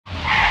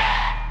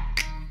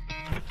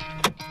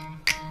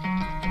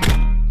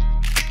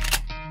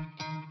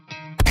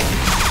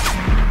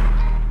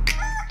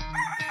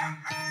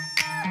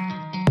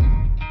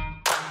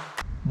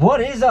What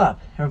is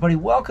up, everybody?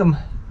 Welcome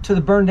to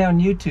the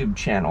Burndown YouTube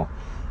channel.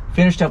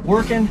 Finished up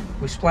working,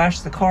 we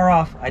splashed the car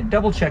off. I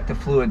double checked the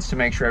fluids to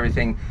make sure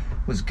everything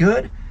was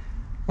good.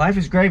 Life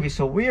is gravy.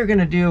 So what we are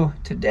gonna do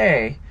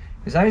today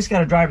is I just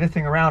gotta drive the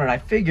thing around, and I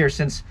figure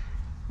since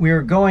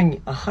we're going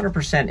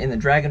 100% in the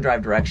drag and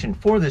drive direction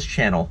for this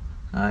channel,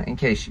 in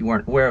case you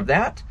weren't aware of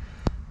that,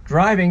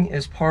 driving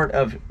is part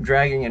of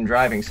dragging and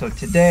driving. So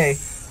today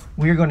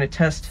we're going to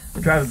test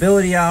the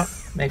drivability out,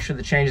 make sure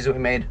the changes that we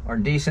made are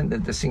decent,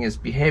 that this thing is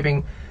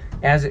behaving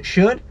as it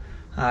should.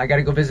 I got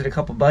to go visit a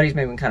couple buddies,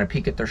 maybe we can kind of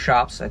peek at their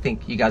shops. I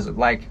think you guys would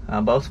like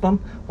both of them.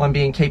 One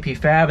being KP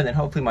Fab, and then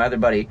hopefully my other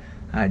buddy,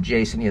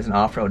 Jason. He has an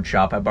off-road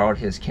shop. I borrowed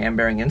his cam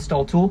bearing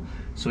install tool,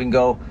 so we can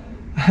go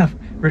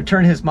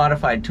return his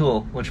modified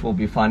tool, which will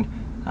be fun.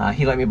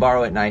 He let me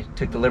borrow it, and I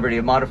took the liberty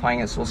of modifying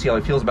it, so we'll see how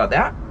he feels about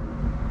that.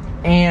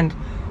 And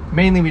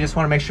mainly we just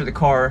want to make sure the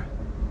car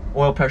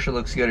oil pressure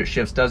looks good, it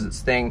shifts, does its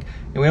thing,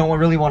 and we don't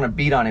really want to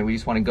beat on it. We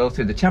just want to go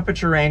through the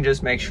temperature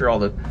ranges, make sure all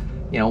the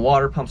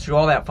water pumps through,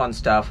 all that fun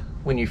stuff.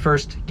 When you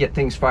first get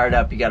things fired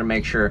up, you got to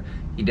make sure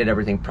you did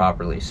everything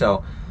properly.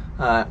 So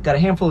got a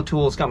handful of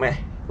tools, got my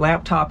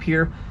laptop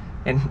here,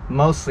 and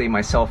mostly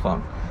my cell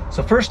phone.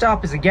 So first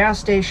stop is a gas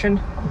station.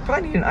 We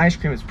probably need an ice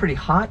cream. It's pretty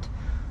hot.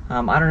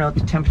 I don't know what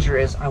the temperature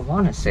is. I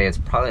want to say it's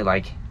probably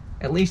like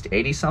at least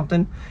 80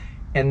 something.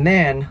 And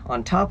then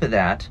on top of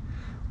that,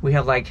 we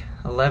have like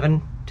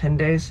 10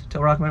 days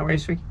till Rocky Mountain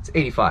Race Week. It's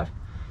 85.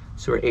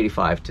 So we're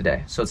 85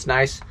 today. So it's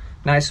nice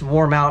and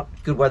warm out,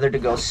 good weather to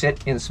go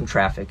sit in some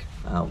traffic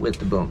with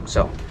the boom.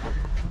 So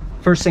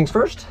first things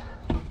first,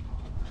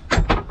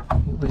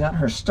 we got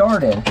her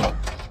started.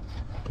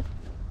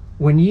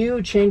 When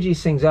you change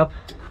these things up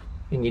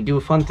and you do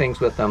fun things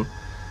with them,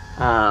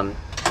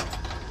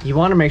 you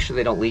want to make sure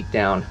they don't leak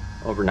down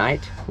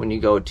overnight when you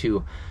go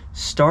to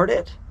start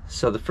it.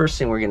 So the first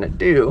thing we're going to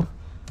do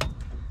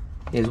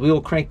is we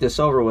will crank this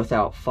over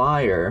without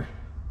fire.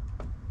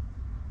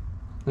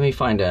 Let me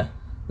find an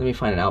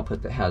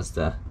output that has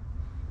so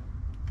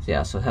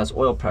it has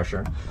oil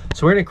pressure.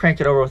 So we're going to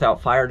crank it over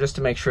without fire just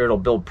to make sure it'll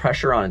build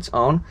pressure on its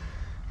own,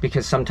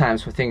 because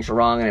sometimes when things are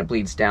wrong and it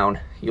bleeds down,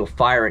 you'll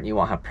fire it and you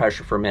won't have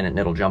pressure for a minute and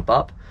it'll jump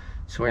up.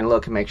 So we're going to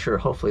look and make sure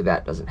hopefully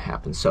that doesn't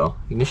happen. So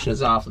ignition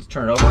is off. Let's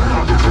turn it over.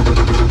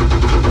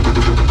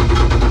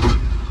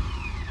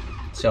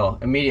 So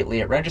immediately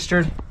it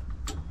registered,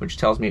 which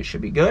tells me it should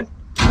be good.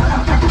 Bam.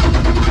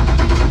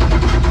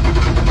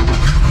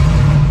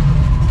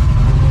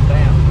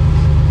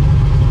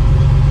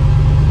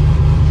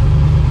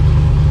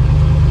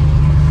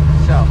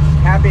 So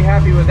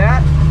happy with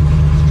that.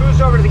 Let's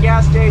cruise over to the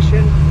gas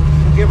station.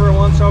 We'll give her a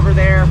once over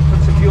there,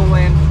 put some fuel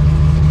in,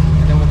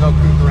 and then we'll go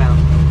cruise around.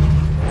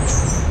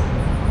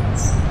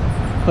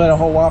 Put a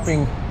whole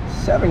whopping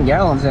 7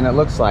 gallons in, it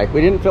looks like.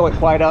 We didn't fill it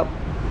quite up,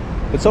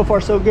 but so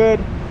far so good.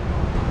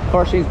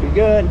 Car seems to be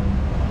good.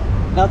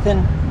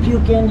 Nothing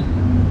puking.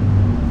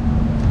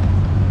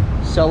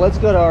 So let's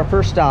go to our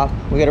first stop.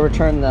 We got to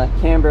return the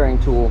cam bearing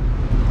tool.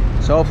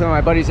 So hopefully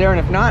my buddy's there, and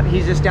if not,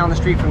 he's just down the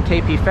street from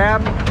KP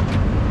Fab.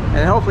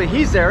 And hopefully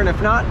he's there, and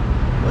if not,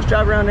 let's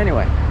drive around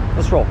anyway.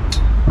 Let's roll.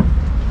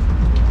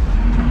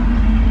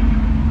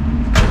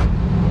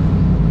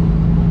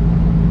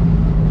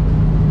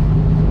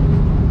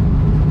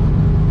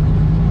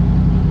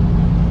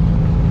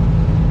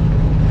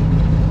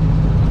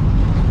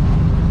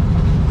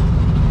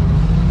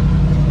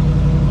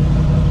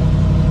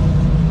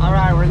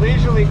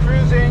 Leisurely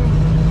cruising.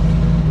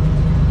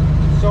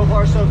 So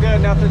far so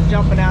good. Nothing's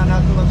jumping out,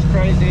 nothing looks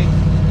crazy.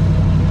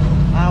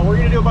 We're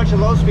gonna do a bunch of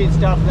low speed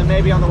stuff, and then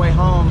maybe on the way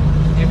home,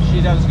 if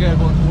she does good,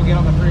 we'll get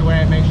on the freeway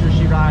and make sure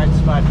she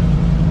rides. But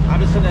I'm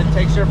just gonna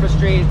take surface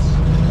streets,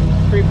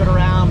 creep it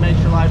around, make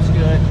sure life's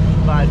good.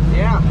 But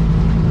yeah,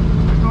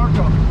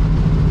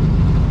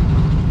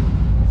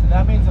 so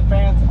that means the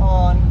fan's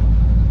on,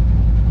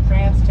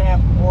 trans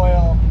temp,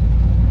 oil.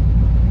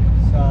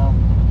 So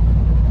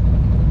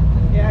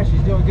yeah,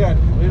 she's doing good.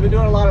 We've been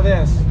doing a lot of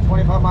this,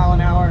 25 mile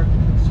an hour,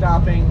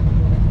 stopping.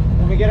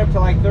 When we get up to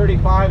like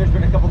 35, there's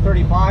been a couple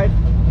 35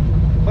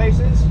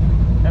 places.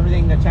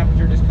 Everything, the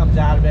temperature just comes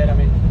out of it. I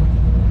mean,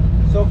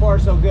 so far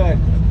so good.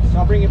 So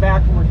I'll bring you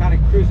back when we're kind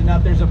of cruising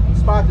up. There's a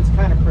spot that's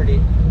kind of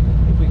pretty,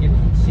 if we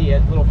can see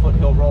it, little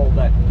foothill roll,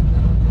 but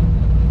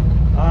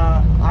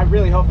I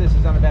really hope this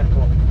is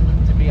uneventful,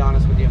 to be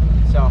honest with you.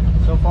 So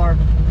far,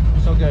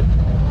 so good.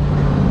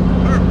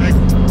 Perfect.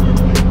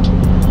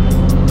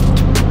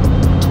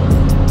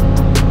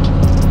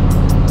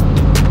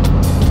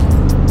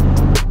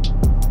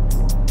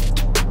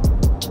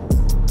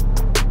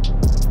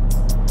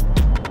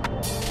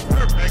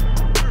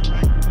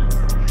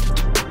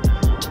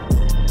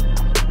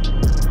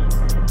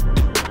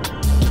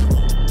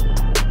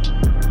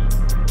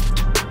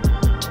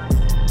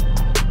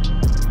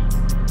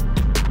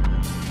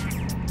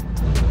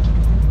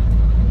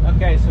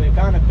 Okay, so we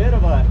found a bit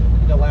of a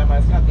dilemma.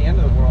 It's not the end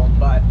of the world,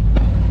 but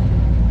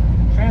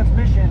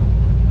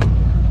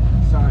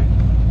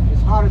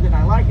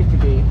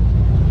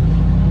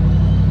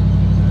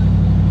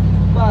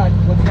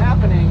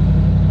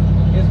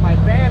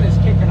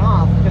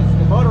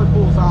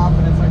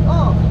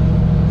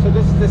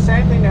this is the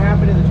same thing that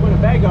happened in the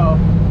Winnebago.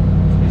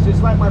 Is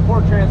just let my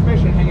poor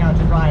transmission hang out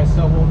to dry.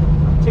 So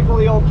we'll tickle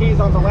the old keys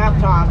on the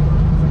laptop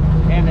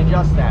and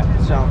adjust that.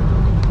 So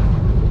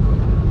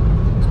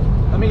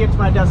let me get to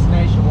my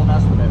destination. We'll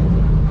mess with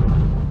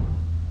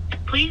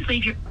it. Please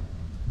leave your...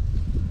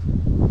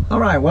 All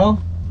right,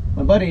 well,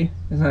 my buddy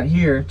is not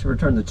here to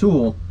return the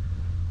tool.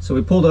 So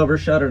we pulled over,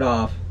 shut it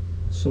off.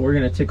 So we're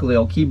gonna tickle the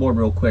old keyboard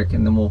real quick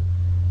and then we'll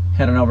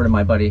head on over to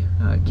my buddy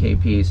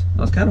KP's.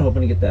 I was kind of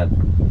hoping to get that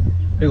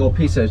big old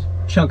piece of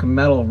chunk of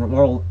metal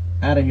roll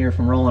out of here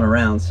from rolling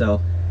around.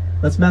 So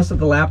let's mess with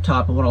the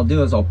laptop, and what I'll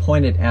do is I'll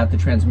point it at the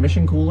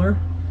transmission cooler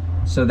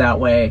so that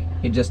way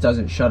it just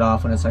doesn't shut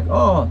off when it's like,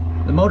 oh,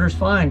 the motor's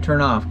fine,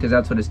 turn off, because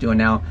that's what it's doing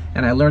now.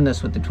 And I learned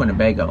this with the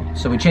Winnebago.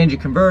 So we change a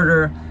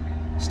converter,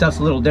 stuff's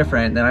a little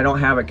different, then I don't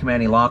have it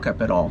commanding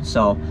lockup at all.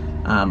 So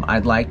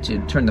I'd like to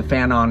turn the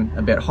fan on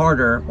a bit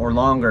harder or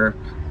longer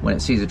when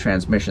it sees the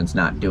transmission's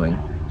not doing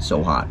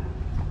so hot.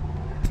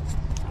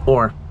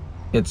 Or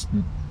it's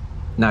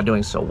not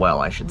doing so well,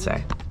 I should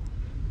say.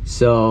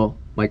 So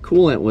my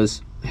coolant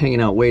was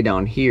hanging out way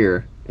down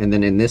here and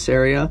then in this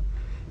area,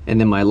 and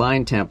then my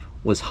line temp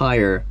was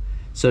higher,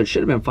 so it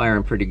should have been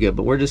firing pretty good,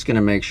 but we're just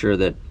gonna make sure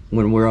that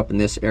when we're up in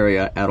this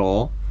area at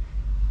all,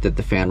 that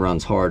the fan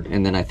runs hard,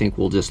 and then I think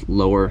we'll just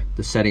lower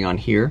the setting on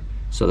here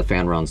so the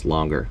fan runs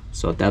longer.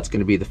 So that's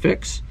gonna be the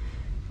fix,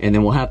 and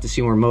then we'll have to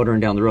see when we're motoring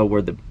down the road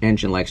where the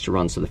engine likes to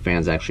run so the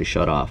fans actually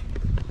shut off.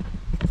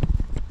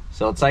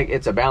 So it's like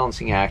it's a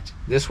balancing act.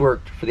 This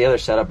worked for the other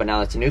setup, but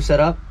now it's a new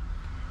setup.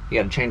 You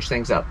gotta change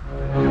things up.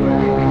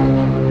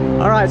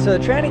 All right, so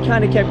the tranny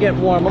kind of kept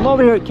getting warm. I'm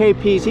over here at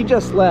KP's, he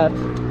just left.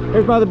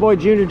 Here's my other boy,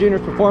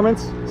 Junior's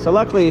Performance. So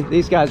luckily,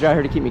 these guys are out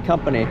here to keep me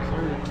company.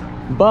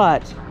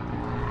 But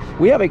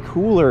we have a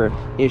cooler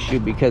issue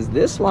because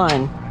this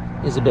line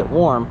is a bit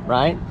warm,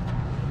 right?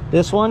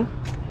 This one,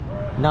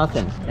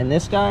 nothing. And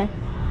this guy,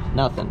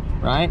 nothing,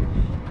 right?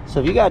 So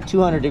if you got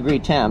 200-degree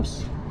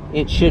temps,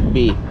 it should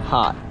be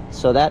hot.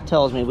 So that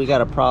tells me we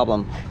got a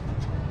problem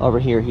over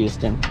here,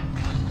 Houston.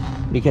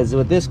 Because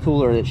with this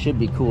cooler, it should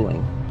be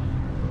cooling.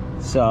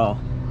 So,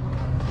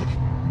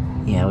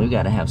 yeah, we've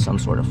got to have some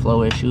sort of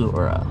flow issue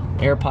or a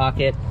air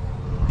pocket.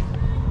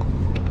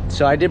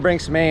 So I did bring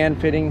some AN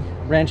fitting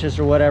wrenches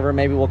or whatever.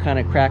 Maybe we'll kind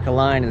of crack a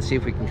line and see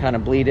if we can kind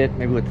of bleed it.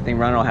 Maybe with the thing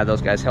running, I'll have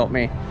those guys help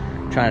me.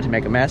 Try not to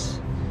make a mess.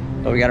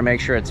 But we got to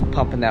make sure it's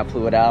pumping that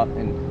fluid out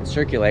and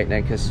circulating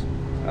it, because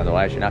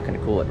otherwise you're not going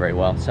to cool it very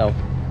well. So,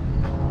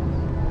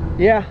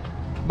 yeah,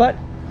 but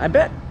I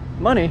bet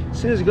money, as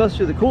soon as it goes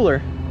through the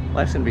cooler,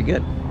 life's going to be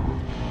good.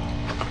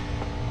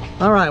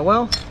 All right,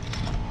 well,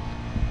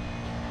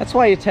 that's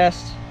why you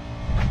test.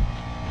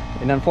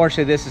 And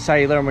unfortunately, this is how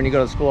you learn when you go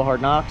to the School of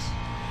Hard Knocks.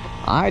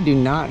 I do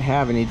not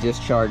have any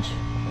discharge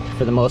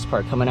for the most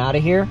part coming out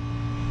of here.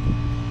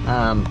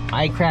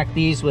 I cracked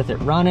these with it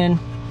running.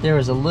 There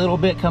was a little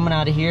bit coming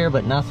out of here,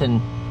 but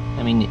nothing.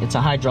 I mean, it's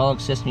a hydraulic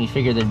system. You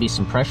figure there'd be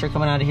some pressure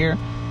coming out of here.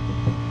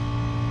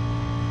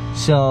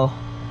 So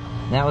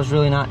that was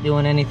really not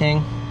doing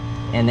anything.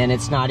 And then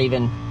it's not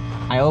even,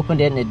 I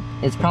opened it and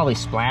it's probably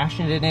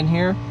splashing it in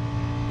here,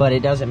 but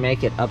it doesn't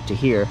make it up to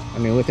here. I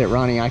mean, with it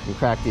running, I can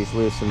crack these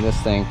loose, and this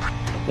thing,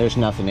 there's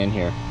nothing in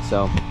here.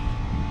 So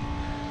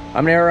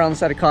I'm gonna err on the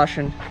side of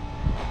caution.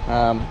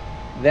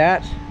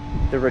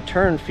 The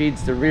return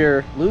feeds the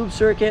rear lube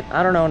circuit.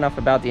 I don't know enough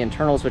about the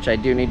internals, which I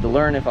do need to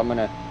learn if I'm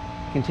gonna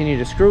continue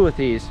to screw with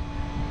these.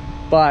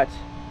 But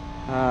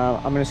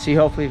I'm gonna see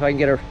hopefully if I can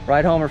get a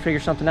ride home or figure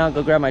something out,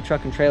 go grab my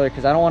truck and trailer,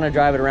 because I don't wanna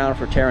drive it around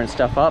for tearing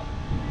stuff up,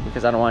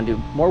 because I don't wanna do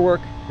more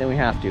work than we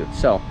have to.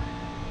 So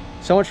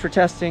much for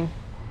testing.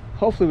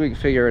 Hopefully we can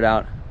figure it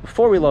out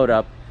before we load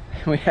up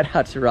and we head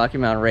out to Rocky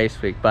Mountain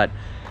Race Week. But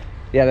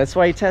yeah, that's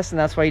why you test, and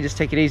that's why you just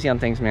take it easy on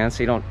things, man.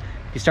 So you don't,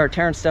 if you start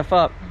tearing stuff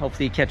up,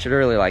 hopefully you catch it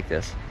early like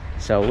this.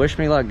 So wish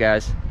me luck,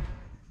 guys.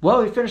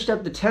 Well, we finished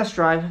up the test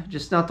drive,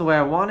 just not the way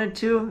I wanted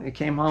to. It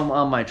came home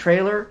on my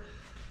trailer.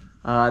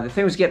 The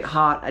thing was getting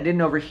hot. I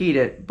didn't overheat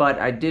it, but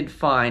I did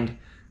find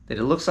that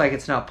it looks like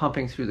it's not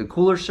pumping through the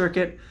cooler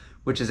circuit,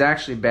 which is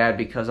actually bad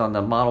because on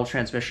the model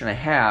transmission I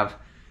have,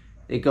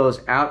 it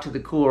goes out to the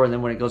cooler, and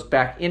then when it goes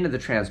back into the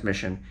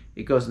transmission,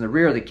 it goes in the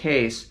rear of the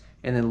case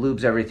and then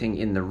lubes everything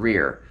in the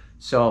rear.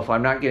 So if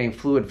I'm not getting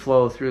fluid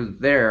flow through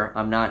there,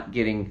 I'm not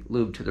getting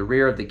lube to the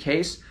rear of the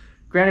case.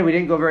 Granted, we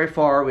didn't go very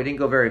far, we didn't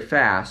go very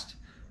fast,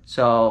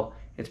 so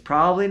it's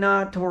probably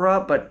not tore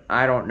up, but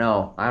I don't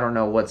know. I don't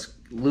know what's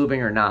lubing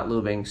or not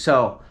lubing.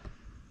 So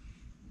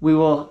we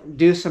will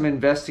do some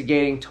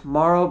investigating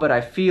tomorrow, but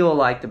I feel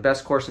like the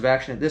best course of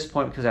action at this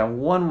point, because I have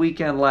one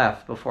weekend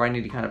left before I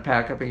need to kind of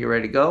pack up and get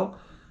ready to go.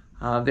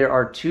 There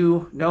are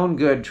two known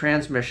good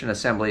transmission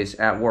assemblies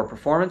at War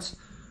Performance.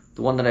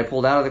 The one that I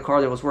pulled out of the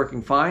car that was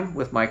working fine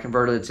with my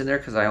converter that's in there,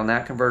 because I own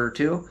that converter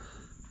too.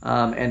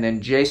 And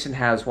then Jason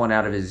has one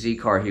out of his Z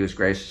car. He was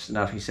gracious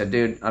enough. He said,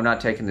 dude, I'm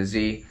not taking the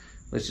Z.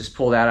 Let's just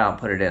pull that out and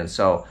put it in.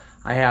 So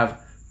I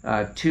have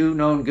two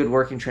known good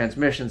working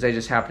transmissions. They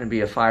just happen to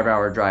be a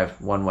 5-hour drive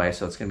one way.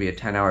 So it's going to be a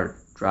 10-hour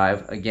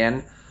drive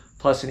again,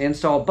 plus an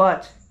install.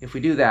 But if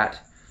we do that,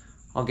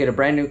 I'll get a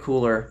brand new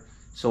cooler,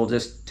 So we'll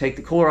just take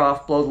the cooler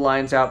off, blow the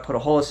lines out, put a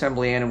whole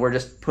assembly in, and we're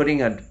just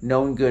putting a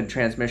known good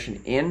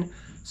transmission in.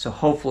 So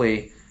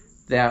hopefully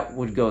that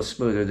would go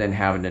smoother than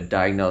having to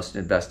diagnose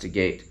and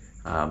investigate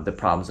the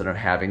problems that I'm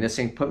having. This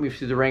thing put me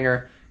through the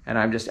ringer, and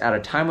I'm just out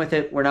of time with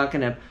it. We're not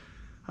gonna,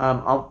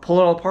 I'll pull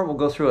it all apart, we'll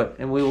go through it,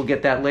 and we will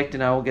get that licked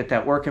and I will get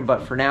that working.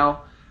 But for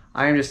now,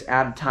 I am just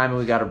out of time, and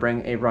we gotta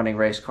bring a running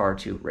race car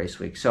to race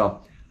week.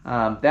 So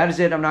that is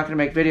it. I'm not gonna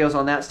make videos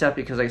on that stuff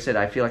because like I said,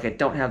 I feel like I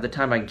don't have the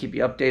time. I can keep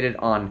you updated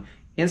on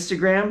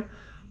Instagram,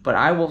 but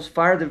I will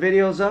fire the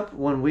videos up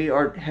when we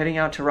are heading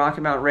out to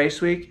Rocky Mountain Race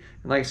Week.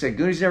 And like I said,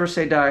 Goonies never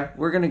say die.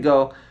 We're gonna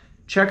go.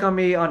 Check on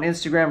me on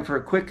Instagram for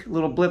quick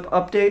little blip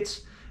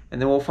updates, and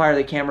then we'll fire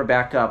the camera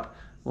back up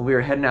when we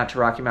are heading out to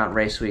Rocky Mountain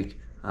Race Week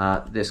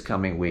this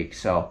coming week.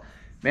 So,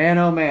 man,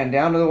 oh man,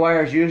 down to the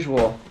wire as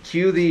usual.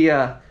 Cue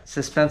the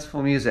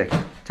suspenseful music.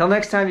 Till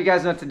next time, you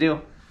guys know what to do.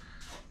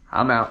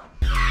 I'm out.